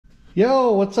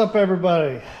Yo, what's up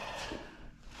everybody?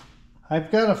 I've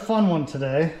got a fun one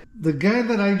today. The guy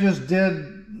that I just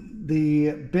did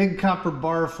the big copper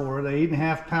bar for, the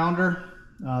 8.5 pounder,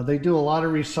 they do a lot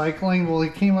of recycling. Well, he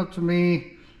came up to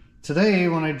me today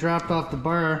when I dropped off the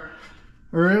bar,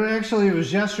 or actually it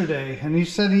was yesterday, and he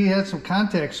said he had some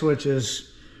contact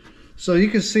switches. So you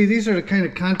can see these are the kind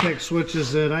of contact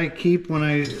switches that I keep when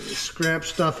I scrap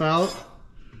stuff out.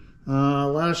 A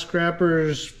lot of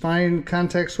scrappers find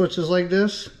contact switches like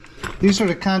this. These are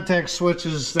the contact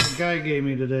switches that guy gave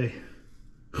me today.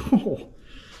 Oh,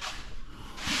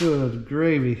 good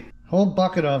gravy. Whole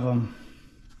bucket of them.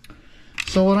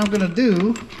 So what I'm going to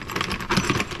do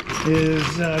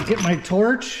is get my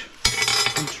torch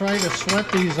and try to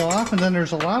sweat these off. And then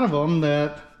there's a lot of them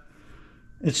that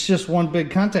it's just one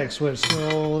big contact switch.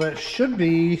 So that should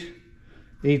be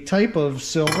a type of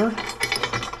silver.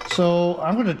 So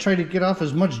I'm going to try to get off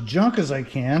as much junk as I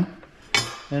can,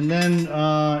 and then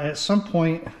at some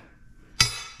point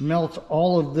melt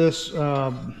all of this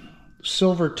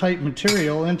silver type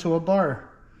material into a bar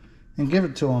and give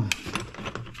it to him.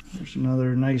 There's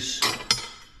another nice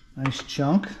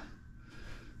chunk.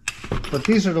 But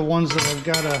these are the ones that I've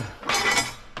got to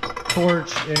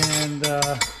torch and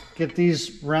get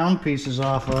these round pieces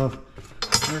off of.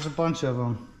 There's a bunch of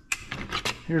them.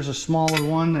 Here's a smaller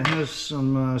one that has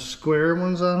some square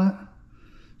ones on it.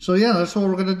 So yeah, that's what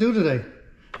we're going to do today.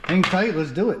 Hang tight,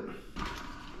 let's do it.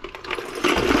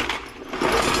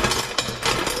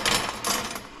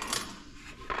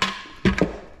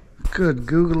 Good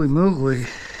googly moogly.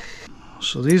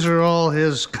 So these are all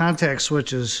his contact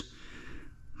switches.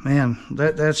 Man,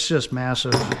 that's just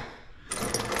massive.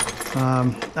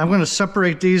 I'm going to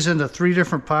separate these into 3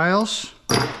 different piles.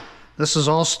 This is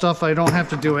all stuff I don't have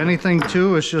to do anything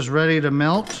to. It's just ready to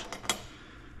melt.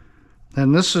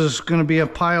 And this is going to be a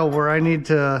pile where I need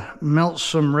to melt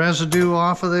some residue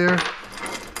off of there.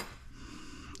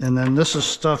 And then this is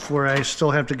stuff where I still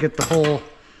have to get the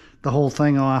whole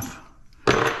thing off.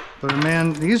 But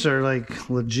man, these are like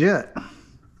legit.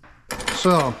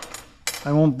 So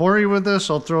I won't bore you with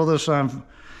this. I'll throw this on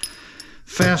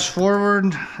fast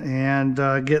forward and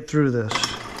get through this.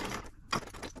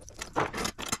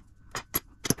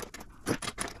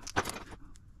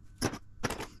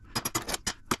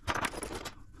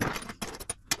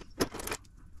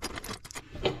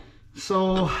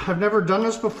 So I've never done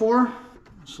this before,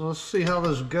 so let's see how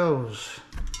this goes.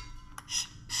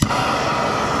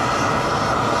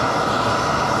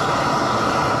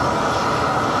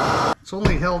 It's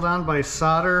only held on by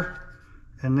solder,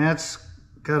 and that's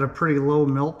got a pretty low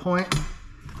melt point,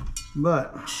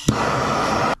 but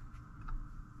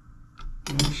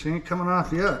she ain't coming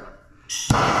off yet.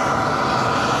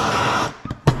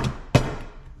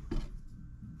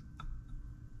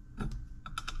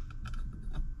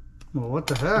 Well, what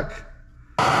the heck?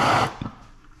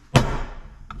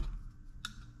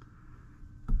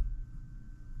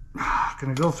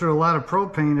 Gonna go through a lot of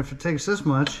propane if it takes this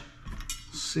much.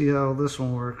 Let's see how this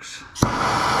one works.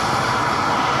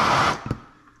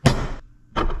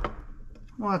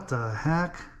 What the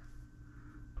heck?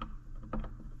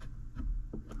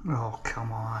 Oh,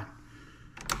 come on.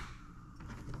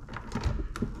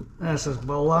 This is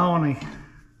baloney.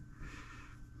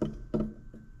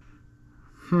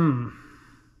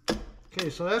 Okay,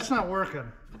 so that's not working.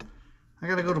 I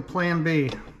gotta go to plan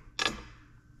B,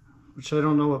 which I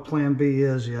don't know what plan B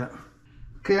is yet.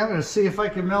 Okay, I'm gonna see if I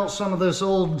can melt some of this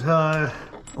old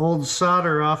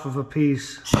solder off of a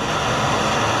piece.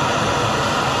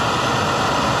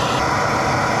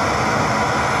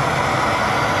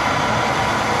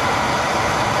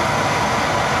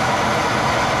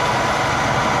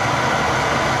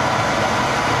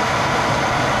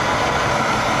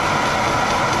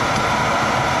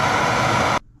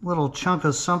 Little chunk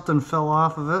of something fell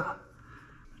off of it.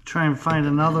 Try and find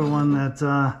another one that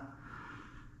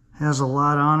has a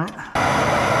lot on it.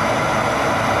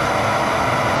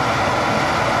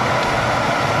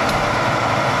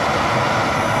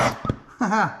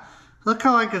 Look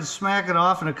how I can smack it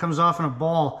off and it comes off in a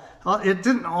ball. It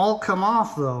didn't all come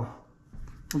off though.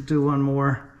 We'll do one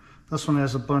more. This one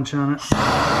has a bunch on it.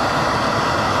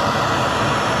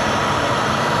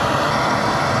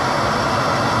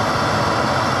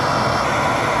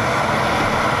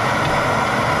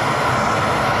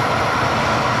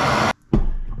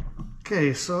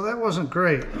 Okay, so that wasn't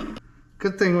great.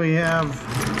 Good thing we have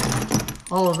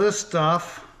all of this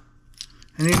stuff.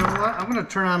 And you know what? I'm going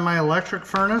to turn on my electric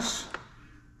furnace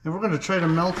and we're going to try to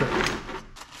melt it.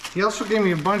 He also gave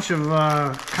me a bunch of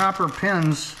copper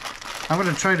pins. I'm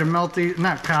going to try to melt these,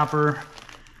 not copper,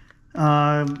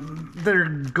 They're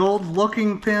gold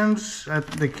looking pins.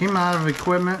 They came out of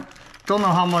equipment. Don't know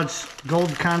how much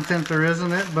gold content there is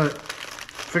in it, but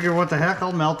figure what the heck,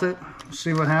 I'll melt it.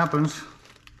 See what happens.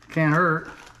 Can't hurt.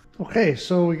 Okay,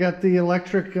 so we got the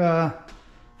electric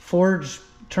forge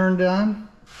turned on.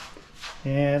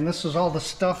 And this is all the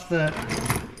stuff that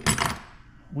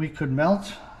we could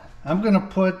melt. I'm gonna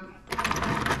put,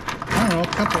 I don't know,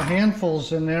 a couple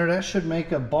handfuls in there. That should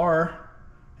make a bar.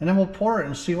 And then we'll pour it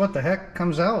and see what the heck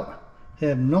comes out. I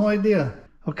have no idea.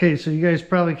 Okay, so you guys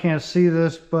probably can't see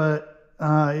this, but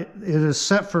it is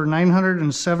set for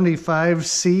 975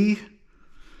 C,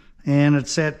 and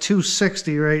it's at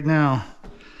 260 right now.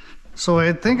 So what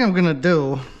I think I'm gonna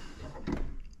do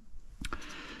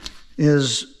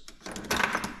is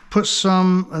put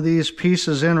some of these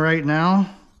pieces in right now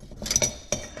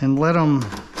and let them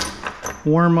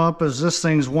warm up as this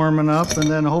thing's warming up, and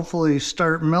then hopefully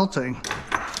start melting.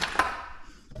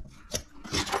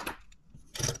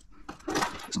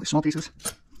 Some small pieces.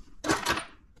 All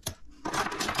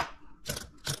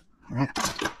right.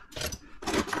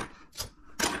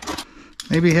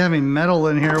 Maybe having metal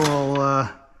in here will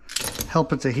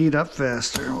help it to heat up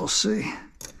faster. We'll see.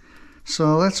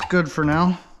 So that's good for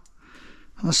now.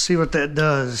 Let's see what that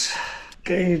does.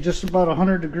 Okay, just about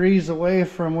 100 degrees away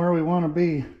from where we want to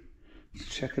be.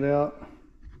 Let's check it out.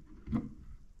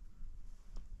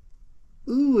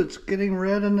 Ooh, it's getting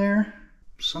red in there.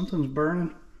 Something's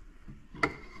burning.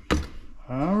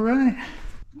 All right.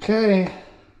 Okay.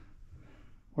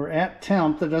 We're at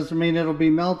temp. That doesn't mean it'll be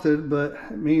melted, but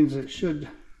it means it should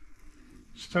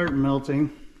start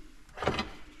melting.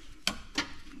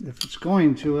 If it's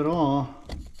going to at all.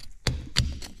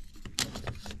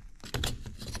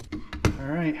 All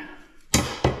right.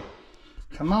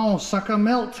 Come on, sucker,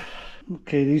 melt.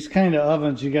 Okay, these kind of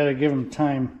ovens, you got to give them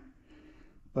time.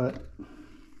 But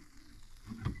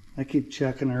I keep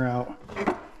checking her out.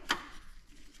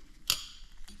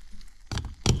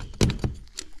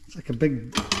 It's like a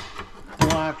big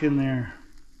block in there.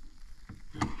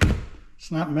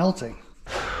 It's not melting.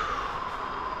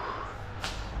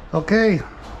 Okay.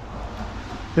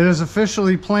 It is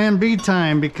officially Plan B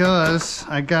time because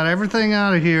I got everything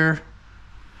out of here.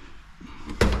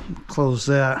 Close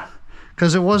that.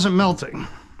 Because it wasn't melting.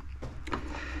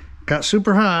 Got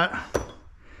super hot,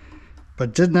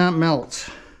 but did not melt.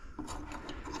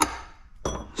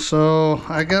 So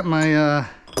I got my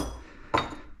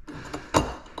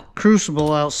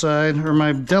crucible outside, or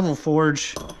my devil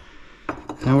forge,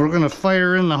 and we're gonna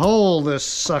fire in the hole this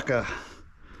sucker.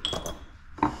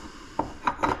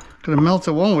 Gonna melt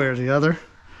it one way or the other.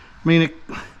 I mean,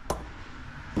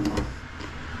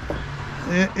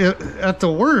 at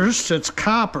the worst, it's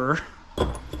copper,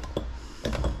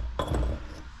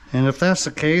 and if that's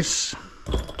the case,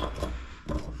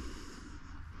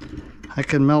 I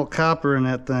can melt copper in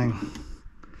that thing.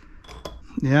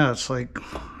 Yeah, it's like,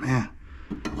 man,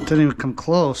 didn't even come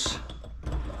close.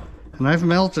 And I've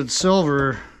melted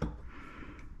silver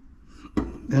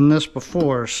in this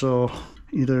before, so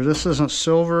either this isn't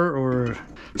silver or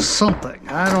something.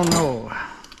 I don't know.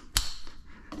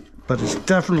 But it's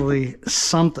definitely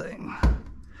something.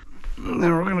 And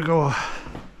then we're gonna go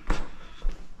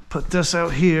put this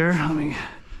out here. I mean,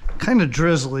 kind of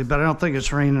drizzly, but I don't think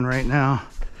it's raining right now.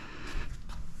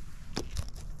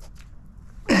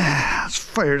 Let's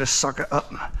fire this sucker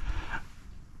up.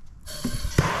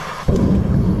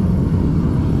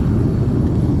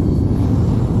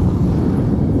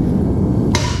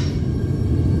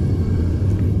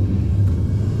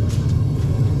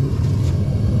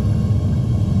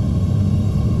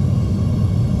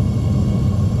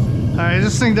 Alright,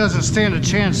 this thing doesn't stand a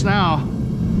chance now.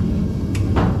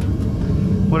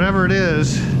 Whatever it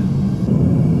is.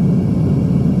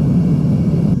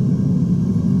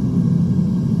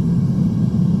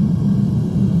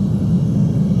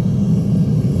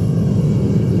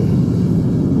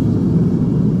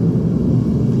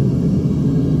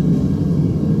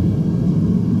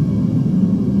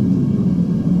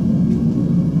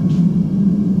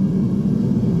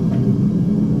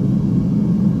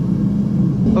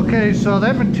 Okay, so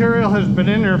that material has been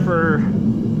in there for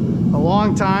a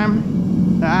long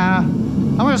time.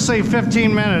 I'm gonna say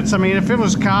 15 minutes. I mean, if it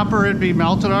was copper, it'd be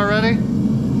melted already.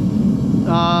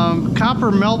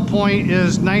 Copper melt point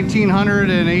is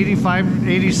 1985,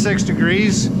 86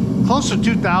 degrees, close to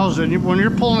 2000. When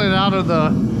you're pulling it out of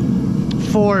the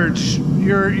forge,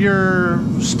 your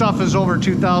stuff is over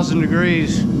 2000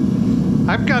 degrees.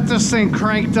 I've got this thing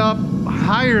cranked up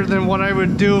higher than what I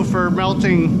would do for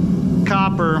melting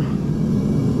copper,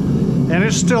 and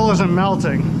it still isn't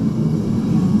melting.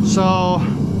 So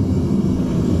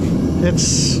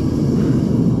it's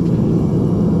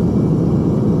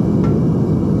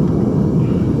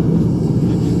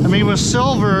mean, with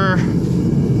silver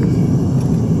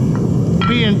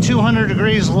being 200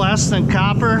 degrees less than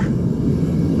copper,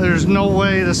 there's no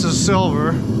way this is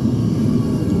silver.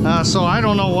 So I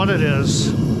don't know what it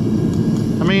is.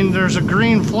 I mean, there's a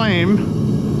green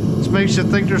flame, which makes you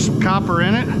think there's some copper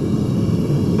in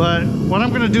it. But what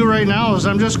I'm gonna do right now is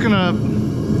I'm just gonna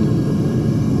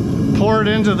pour it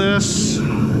into this,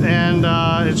 and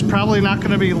it's probably not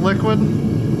gonna be liquid.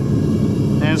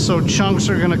 And so chunks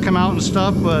are gonna come out and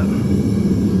stuff, but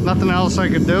nothing else I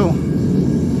could do.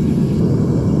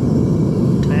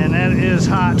 And that is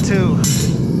hot too.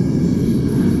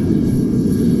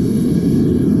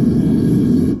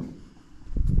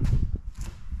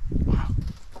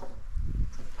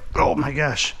 Oh my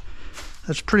gosh,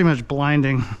 that's pretty much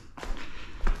blinding.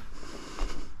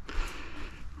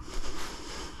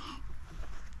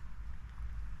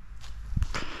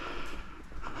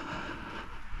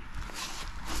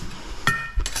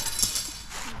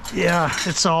 Yeah,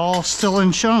 it's all still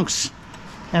in chunks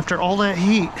after all that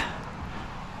heat.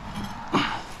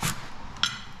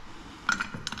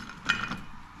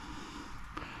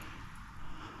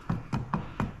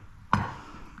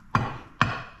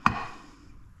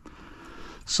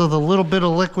 So the little bit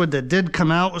of liquid that did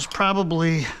come out was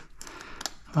probably,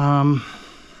 I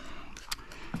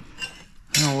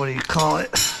don't know, what do you call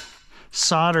it?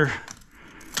 Solder.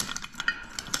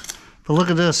 But look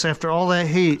at this, after all that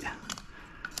heat,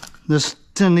 this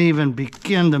didn't even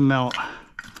begin to melt.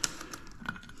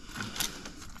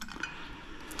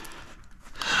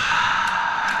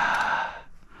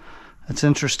 That's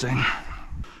interesting.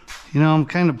 You know, I'm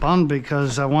kind of bummed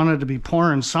because I wanted to be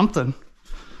pouring something.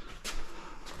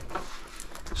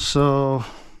 So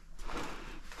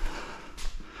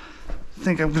I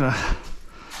think I'm gonna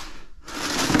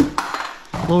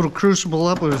load a crucible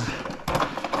up with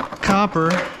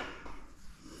copper.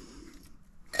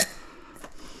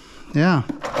 Yeah.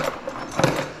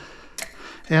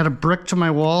 Add a brick to my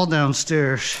wall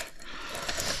downstairs.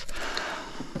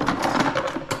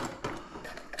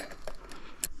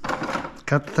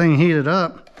 Got the thing heated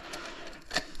up.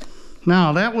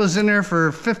 Now that was in there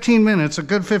for 15 minutes, a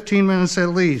good 15 minutes at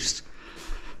least.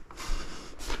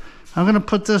 I'm gonna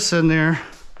put this in there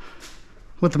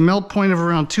with a melt point of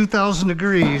around 2,000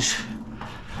 degrees.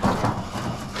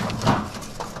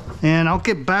 And I'll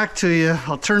get back to you.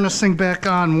 I'll turn this thing back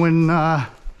on when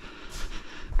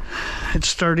it's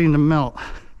starting to melt.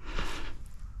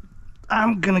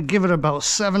 I'm gonna give it about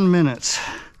 7 minutes.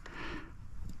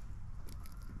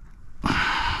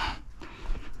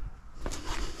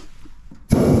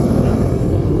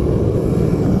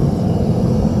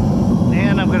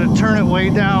 Turn it way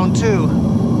down too,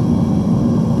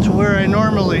 to where I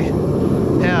normally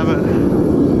have it.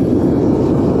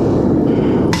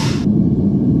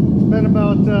 It's been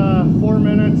about 4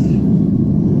 minutes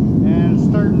and it's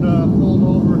starting to fold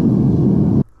over.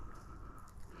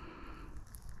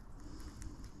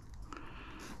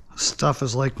 Stuff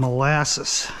is like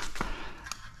molasses,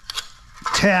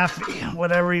 taffy,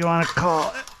 whatever you want to call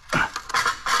it.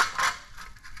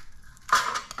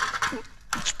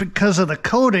 Because of the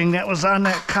coating that was on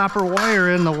that copper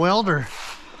wire in the welder.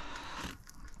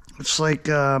 It's like,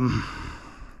 yeah,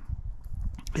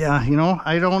 you know,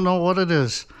 I don't know what it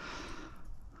is.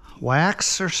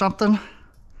 Wax or something?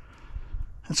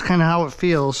 That's kind of how it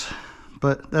feels,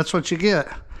 but that's what you get.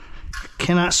 You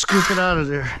cannot scoop it out of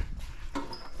there.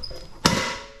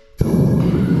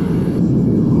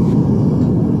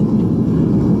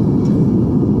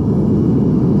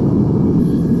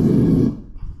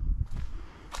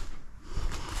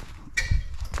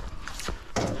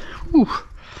 Whew.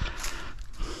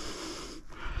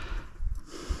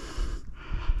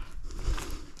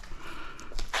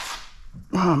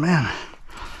 Oh man,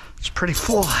 it's pretty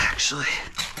full actually.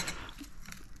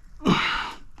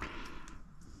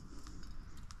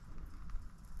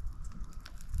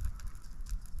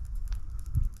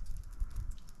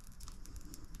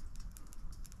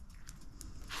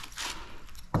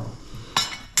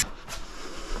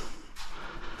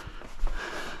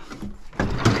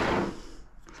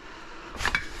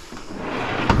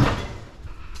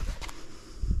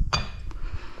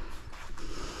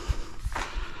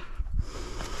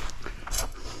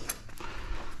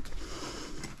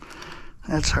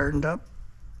 That's hardened up.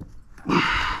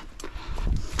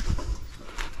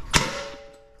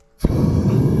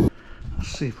 Let's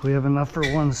see if we have enough for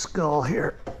one skull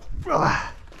here.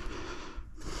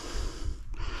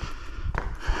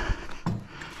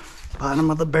 Bottom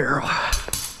of the barrel.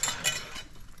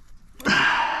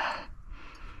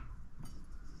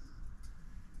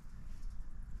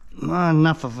 Not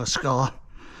enough of a skull.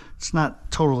 It's not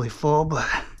totally full, but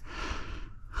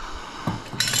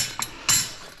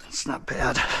That's not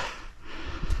bad.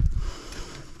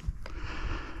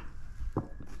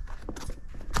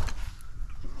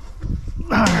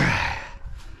 All right.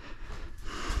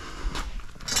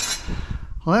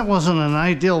 Well, that wasn't an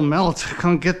ideal melt. I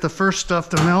couldn't get the first stuff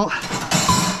to melt.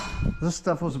 This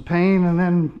stuff was a pain, and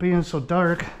then being so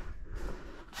dark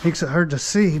makes it hard to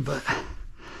see, but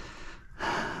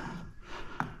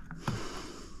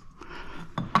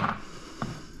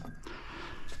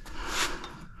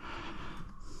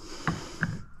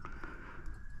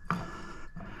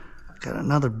got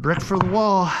another brick for the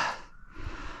wall.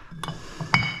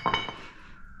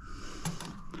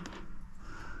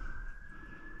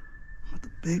 With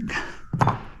a big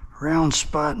round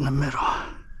spot in the middle.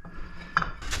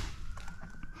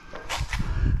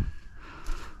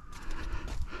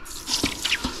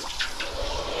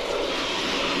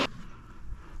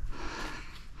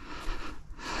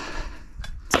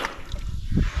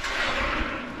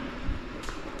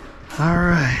 All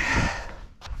right.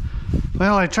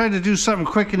 Well, I tried to do something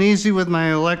quick and easy with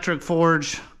my electric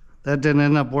forge. That didn't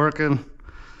end up working.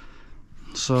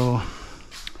 So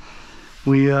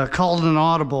we called an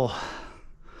audible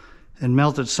and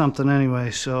melted something anyway.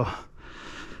 So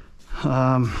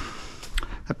I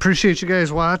appreciate you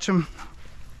guys watching.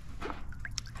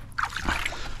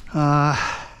 Got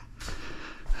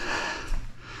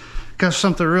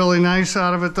something really nice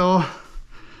out of it though.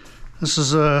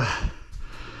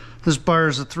 This bar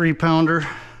is a 3-pounder,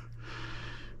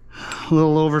 a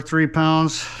little over 3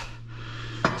 pounds.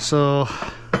 So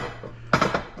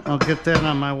I'll get that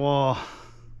on my wall.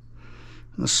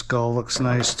 The skull looks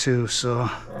nice too, so.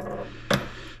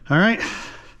 All right,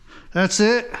 that's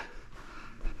it.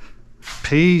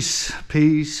 Peace,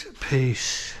 peace,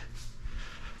 peace.